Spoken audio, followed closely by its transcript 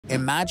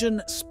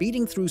Imagine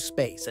speeding through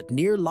space at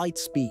near light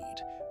speed,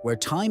 where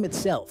time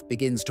itself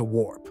begins to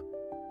warp.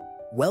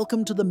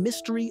 Welcome to the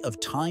mystery of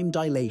time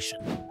dilation,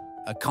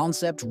 a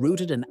concept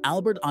rooted in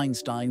Albert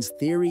Einstein's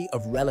theory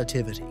of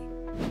relativity.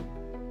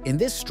 In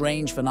this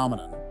strange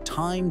phenomenon,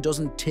 time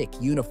doesn't tick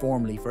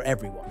uniformly for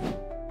everyone.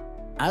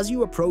 As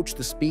you approach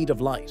the speed of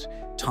light,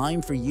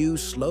 time for you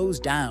slows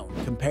down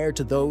compared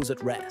to those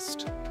at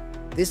rest.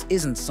 This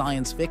isn't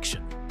science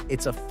fiction,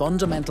 it's a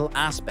fundamental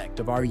aspect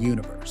of our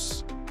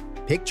universe.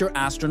 Picture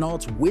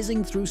astronauts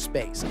whizzing through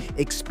space,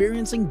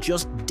 experiencing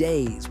just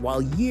days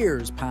while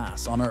years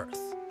pass on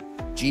Earth.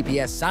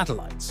 GPS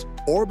satellites,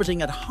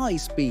 orbiting at high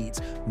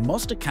speeds,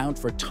 must account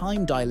for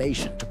time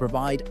dilation to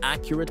provide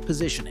accurate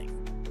positioning.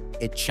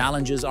 It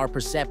challenges our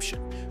perception,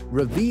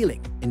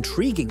 revealing,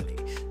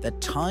 intriguingly,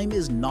 that time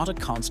is not a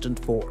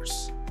constant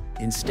force.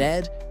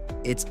 Instead,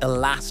 it's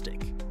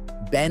elastic,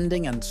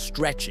 bending and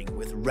stretching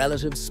with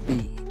relative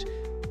speed.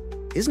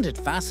 Isn't it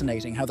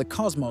fascinating how the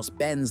cosmos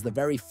bends the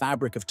very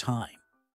fabric of time?